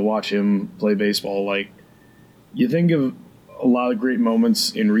refreshing to watch him play baseball. Like, you think of a lot of great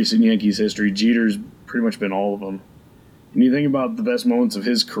moments in recent Yankees history. Jeter's pretty much been all of them. And you think about the best moments of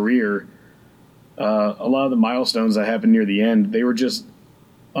his career, a lot of the milestones that happened near the end, they were just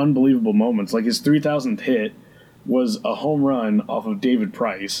unbelievable moments. Like, his 3,000th hit was a home run off of David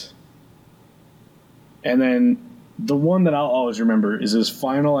Price. And then the one that I'll always remember is his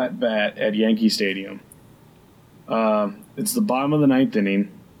final at-bat at Yankee Stadium. It's the bottom of the 9th inning.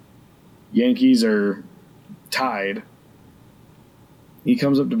 Yankees are tied. He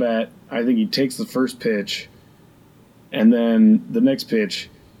comes up to bat. I think he takes the first pitch. And then the next pitch,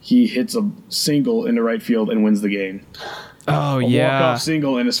 he hits a single into right field and wins the game. Oh, a yeah. walk-off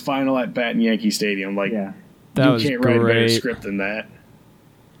single in his final at-bat in Yankee Stadium. Like, that you was can't write a better great. script than that.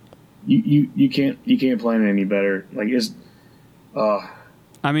 You can't plan it any better. Like, it's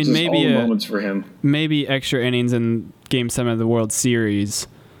I mean, just maybe all the moments for him. Maybe extra innings in Game 7 of the World Series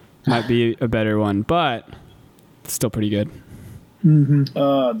might be a better one, but still pretty good. Mm-hmm.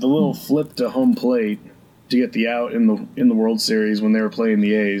 The little flip to home plate to get the out in the World Series when they were playing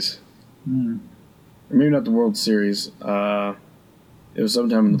the A's. Or maybe not the World Series. It was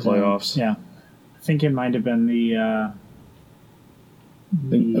sometime in the playoffs. Yeah. I think it might have been the I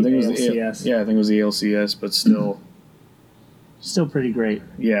think it was ALCS. I think it was the ALCS, but still. Still pretty great.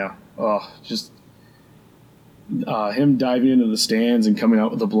 Yeah. Just him diving into the stands and coming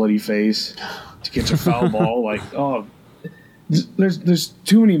out with a bloody face to catch a foul ball. Like, there's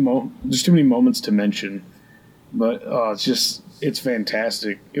too many moments to mention, but it's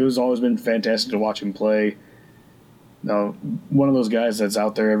fantastic. It was always been fantastic to watch him play. Now, one of those guys that's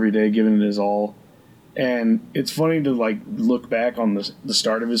out there every day giving it his all, and it's funny to like look back on the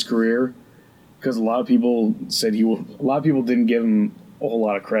start of his career because a lot of people said a lot of people didn't give him a whole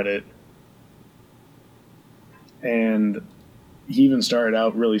lot of credit, and he even started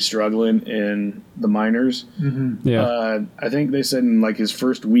out really struggling in the minors. Mm-hmm. Yeah. I think they said in like his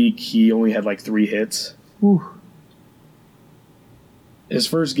first week he only had like 3 hits. Ooh. His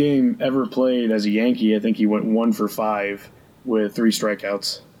first game ever played as a Yankee, I think he went 1 for 5 with 3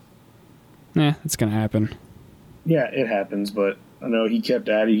 strikeouts. Yeah, it's gonna happen. Yeah, it happens, but I know he kept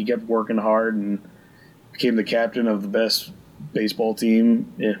at it. He kept working hard and became the captain of the best baseball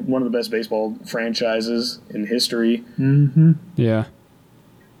team, one of the best baseball franchises in history. Mm-hmm. Yeah.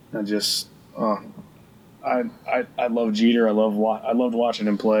 I just, I love Jeter. I loved watching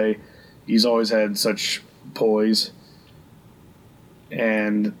him play. He's always had such poise,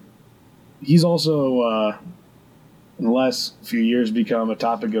 and he's also in the last few years become a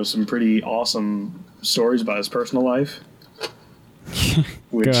topic of some pretty awesome stories about his personal life.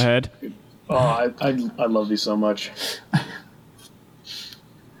 Which, Go ahead. Oh, I love these so much.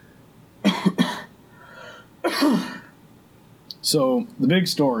 So the big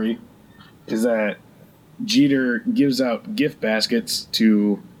story is that Jeter gives out gift baskets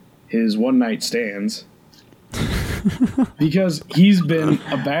to his one-night stands because he's been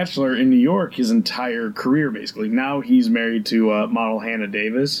a bachelor in New York his entire career, basically. Now he's married to model Hannah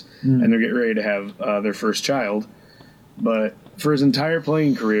Davis, and they're getting ready to have their first child. But for his entire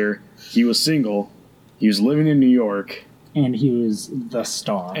playing career, he was single. He was living in New York. And he was the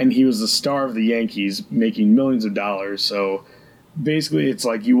star. And he was the star of the Yankees, making millions of dollars. So basically, it's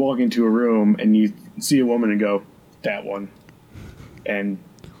like you walk into a room and you see a woman and go, that one. And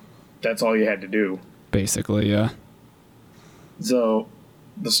that's all you had to do. Basically, yeah. So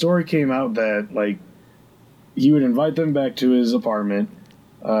the story came out that, like, he would invite them back to his apartment.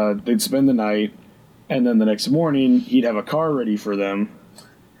 They'd spend the night. And then the next morning, he'd have a car ready for them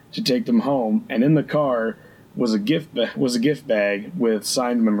to take them home. And in the car was a gift bag with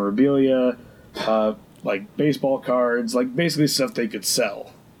signed memorabilia, like baseball cards, like basically stuff they could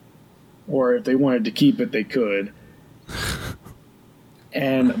sell, or if they wanted to keep it, they could.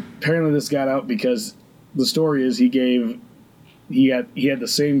 And apparently, this got out because the story is he had the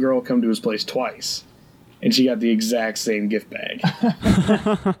same girl come to his place twice, and she got the exact same gift bag.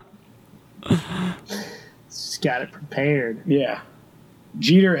 Just got it prepared. Yeah.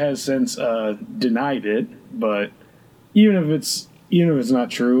 Jeter has since denied it, but even if it's not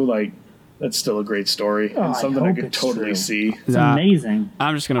true, like, that's still a great story and something I could totally see. It's amazing.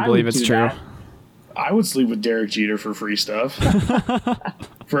 I'm just gonna believe it's true. That. I would sleep with Derek Jeter for free stuff.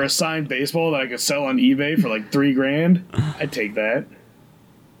 For a signed baseball that I could sell on eBay for like $3,000, I'd take that.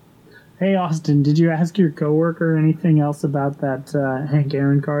 Hey Austin, did you ask your coworker anything else about that Hank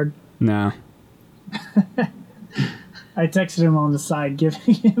Aaron card? No. I texted him on the side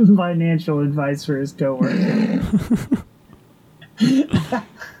giving him financial advice for his coworker.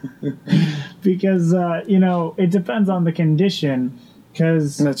 Because, it depends on the condition.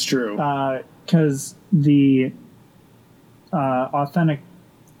 Cause, that's true. Because the authentication.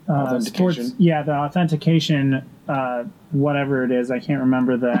 Sports, the authentication, whatever it is, I can't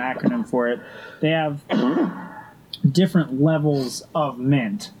remember the acronym for it. They have different levels of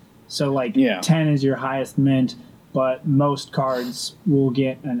mint. So, 10 is your highest mint, but most cards will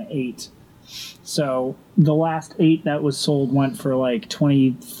get an 8. So, the last 8 that was sold went for,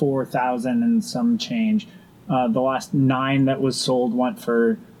 24,000 and some change. The last 9 that was sold went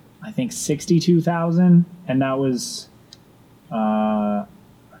for, I think, 62,000, and that was a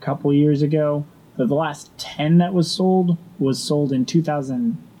couple years ago. But the last 10 that was sold in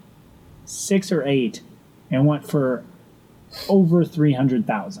 2006 or 8 and went for over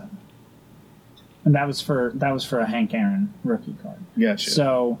 300,000. And that was for a Hank Aaron rookie card. Gotcha.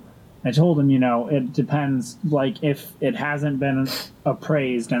 So I told him, it depends. If it hasn't been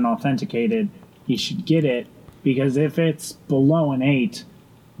appraised and authenticated, he should get it, because if it's below an 8,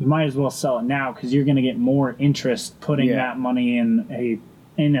 you might as well sell it now, because you're going to get more interest putting that money in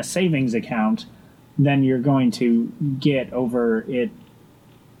a savings account than you're going to get over it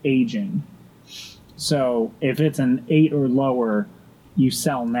aging. So if it's an 8 or lower, you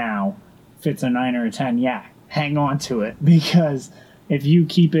sell now. If it's a 9 or a 10, hang on to it, because if you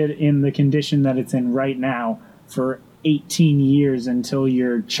keep it in the condition that it's in right now for 18 years until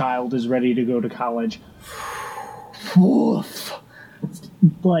your child is ready to go to college,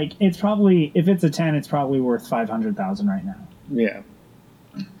 it's probably, if it's a 10, it's probably worth 500,000 right now. Yeah.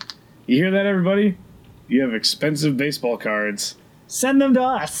 You hear that, everybody? You have expensive baseball cards. Send them to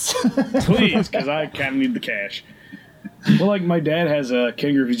us. Please, because I kind of need the cash. Well, my dad has a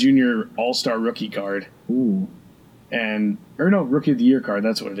Ken Griffey Jr. All-Star rookie card. Ooh. Rookie of the Year card.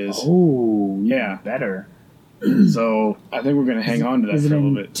 That's what it is. Oh, Yeah. better. So I think we're going to hang on to that Is for it a little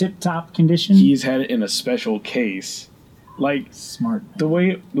in bit. tip-top condition? He's had it in a special case. Like, Smart. the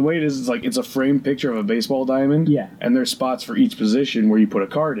way it is like it's a framed picture of a baseball diamond. Yeah. And there's spots for each position where you put a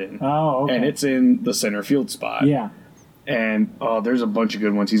card in. Oh, okay. And it's in the center field spot. Yeah. And there's a bunch of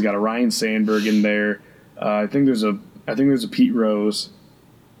good ones. He's got a Ryan Sandberg in there. I think there's a Pete Rose.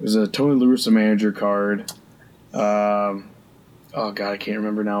 There's a Tony La Russa manager card. Oh god, I can't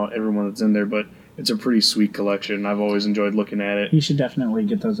remember now everyone that's in there, but it's a pretty sweet collection. I've always enjoyed looking at it. You should definitely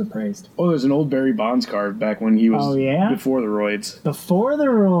get those appraised. Oh, there's an old Barry Bonds card back when he was before the roids. Before the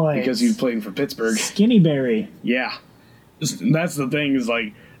roids. Because he was playing for Pittsburgh. Skinny Barry. Yeah. That's the thing is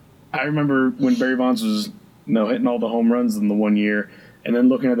like I remember when Barry Bonds was hitting all the home runs in the one year and then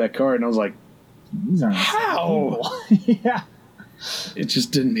looking at that card and I was like, these aren't how? Yeah. It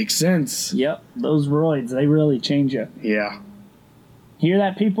just didn't make sense. Yep. Those roids, they really change you. Yeah. Hear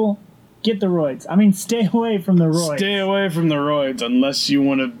that, people? Get the roids. I mean, stay away from the roids. Stay away from the roids unless you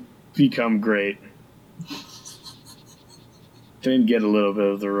want to become great. Then get a little bit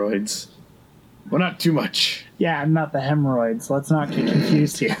of the roids. Well, not too much. Yeah, not the hemorrhoids. Let's not get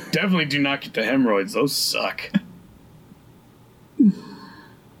confused here. Definitely do not get the hemorrhoids. Those suck.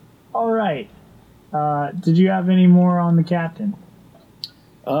 All right. Did you have any more on the captain?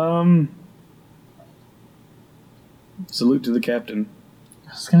 Salute to the captain.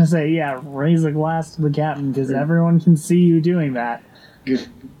 I was going to say, yeah, raise a glass to the captain because everyone can see you doing that.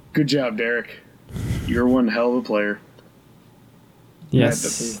 Good job, Derek. You're one hell of a player.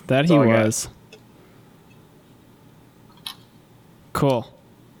 Yes, that he was. Cool.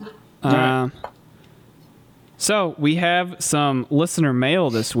 So we have some listener mail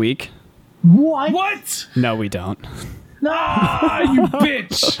this week. What? No, we don't. No! You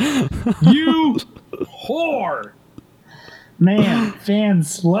bitch! You whore! Man,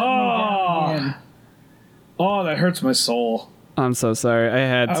 fans, let me down, man. Oh, that hurts my soul. I'm so sorry. I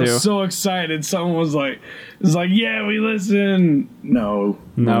had I to. was so excited. Someone was like, yeah, we listen. No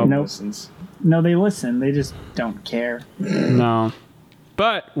one listens. No, they listen. They just don't care. No.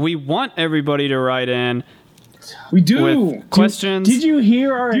 But we want everybody to write in. We do. With questions. Did you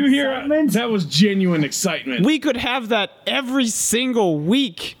hear our You hear excitement? that was genuine excitement. We could have that every single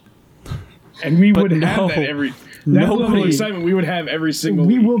week. And we would no. have that every... That level of Nobody- excitement we would have every single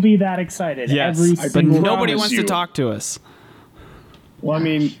We week. will be that excited every But single nobody promise wants you. to talk to us. Well, I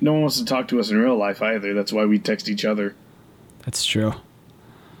mean, no one wants to talk to us in real life either. That's why we text each other. That's true.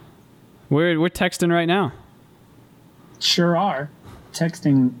 We're texting right now. Sure are.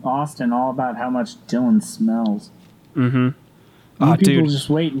 Texting Austin all about how much Dylan smells. Mm-hmm. You Oh, people dude. just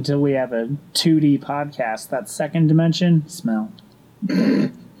wait until we have a 2D podcast. That second dimension, smell.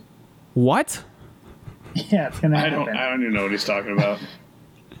 What? Yeah, it's gonna I happen. don't even know what he's talking about.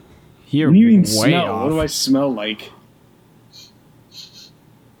 You're What do you mean way smell? off. What do I smell like?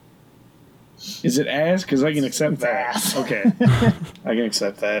 Is it ass? Because I can accept that. ass. Okay. I can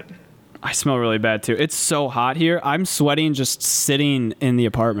accept that. I smell really bad too. It's so hot here. I'm sweating just sitting in the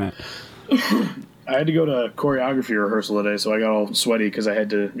apartment. I had to go to choreography rehearsal today, so I got all sweaty because I had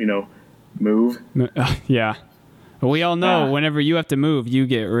to, move. Yeah. We all know whenever you have to move, you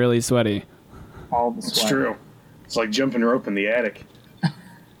get really sweaty. All the It's sweat. true. It's like jumping rope in the attic.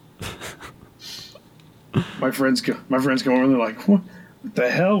 My friends come over and they're like, "What the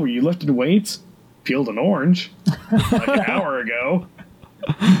hell? Were you lifting weights? Peeled an orange like an hour ago."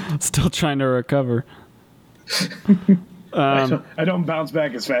 Still trying to recover. I don't bounce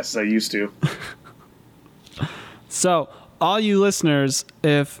back as fast as I used to. So, all you listeners,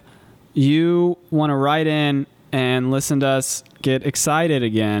 if you want to write in and listen to us get excited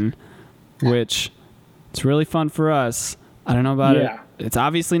again, which it's really fun for us. I don't know about it. It's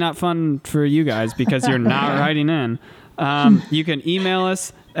obviously not fun for you guys because you're not writing in. You can email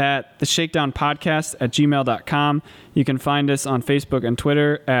us at theshakedownpodcast@gmail.com. You can find us on Facebook and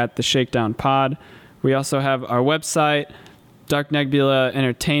Twitter at the Shakedown Pod. We also have our website, Dark Nebula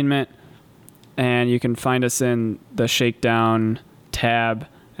Entertainment, and you can find us in the Shakedown tab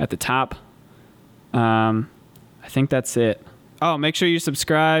at the top. I think that's it. Oh, make sure you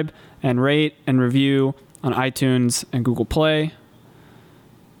subscribe and rate and review on iTunes and Google Play.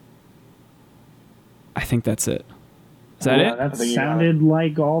 I think that's it. Is that it? That sounded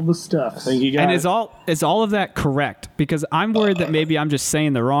like all the stuff. I think you got And it. is all of that correct? Because I'm worried that maybe I'm just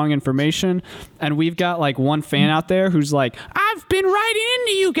saying the wrong information, and we've got like one fan out there who's like, "I've been writing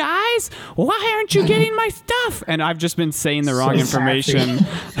into you guys. Why aren't you getting my stuff?" And I've just been saying the wrong information.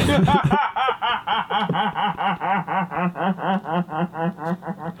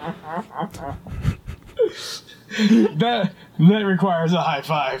 That requires a high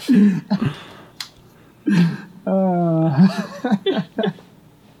five.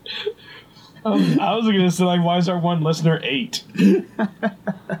 I was gonna say, like, why is our one listener 8?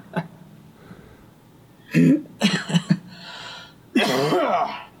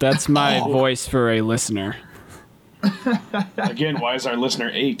 That's my voice for a listener. Again, why is our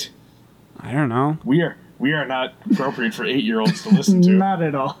listener 8? I don't know. We are not appropriate for 8-year-olds to listen to. Not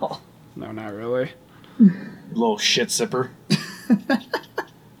at all. No, not really. Little shit sipper.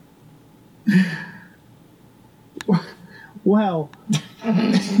 Well,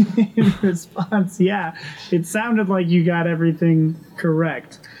 in response, yeah, it sounded like you got everything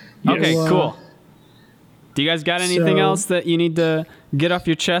correct. Okay, You, cool. Do you guys got anything so- else that you need to get off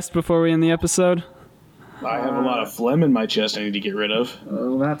your chest before we end the episode? I have a lot of phlegm in my chest I need to get rid of.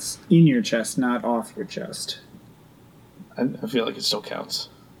 Well, that's in your chest, not off your chest. I feel like it still counts.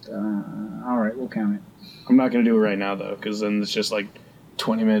 All right, we'll count it. I'm not going to do it right now, though, because then it's just like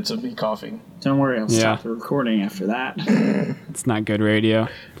 20 minutes of me coughing. Don't worry, I'll Yeah. stop the recording after that. It's not good radio. All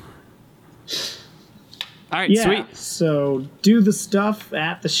right, Yeah, sweet. so do the stuff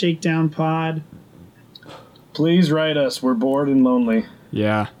at the Shakedown Pod. Please write us. We're bored and lonely.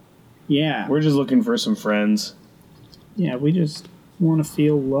 Yeah. Yeah, We're just looking for some friends. yeah, we just want to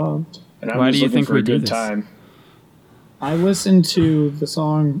feel loved. And I'm Why just do you looking think for we a do good this? time. I listen to the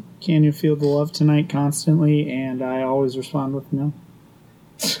song "Can You Feel the Love Tonight" constantly, and I always respond with no.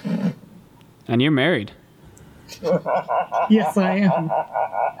 And you're married. Yes, I am.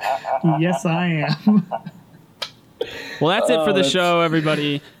 Yes, I am. Well, that's it for the show,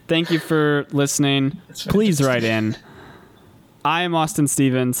 everybody. Thank you for listening. Please write in. I am Austin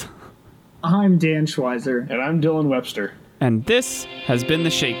Stevens, I'm Dan Schweizer. And I'm Dylan Webster. and this has been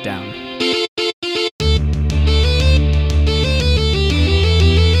The Shakedown.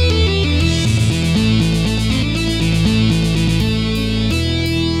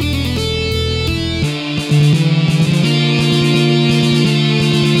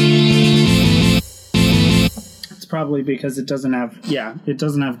 It's probably because it doesn't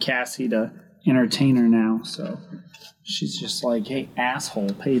have Cassie to entertain her now, so she's just like, hey,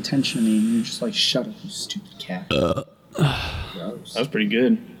 asshole, pay attention to me, and you're just like, shut up, you stupid cat. Gross. That was pretty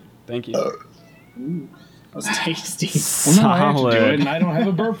good. Thank you. That was tasty. Well, now I have to do it, Solid. and I don't have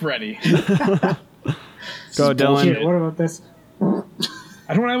a burp ready. Go, Dylan. Shit, what about this?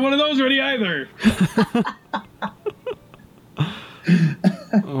 I don't have one of those ready either.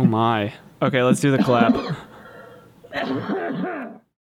 Oh, my. Okay, let's do the clap.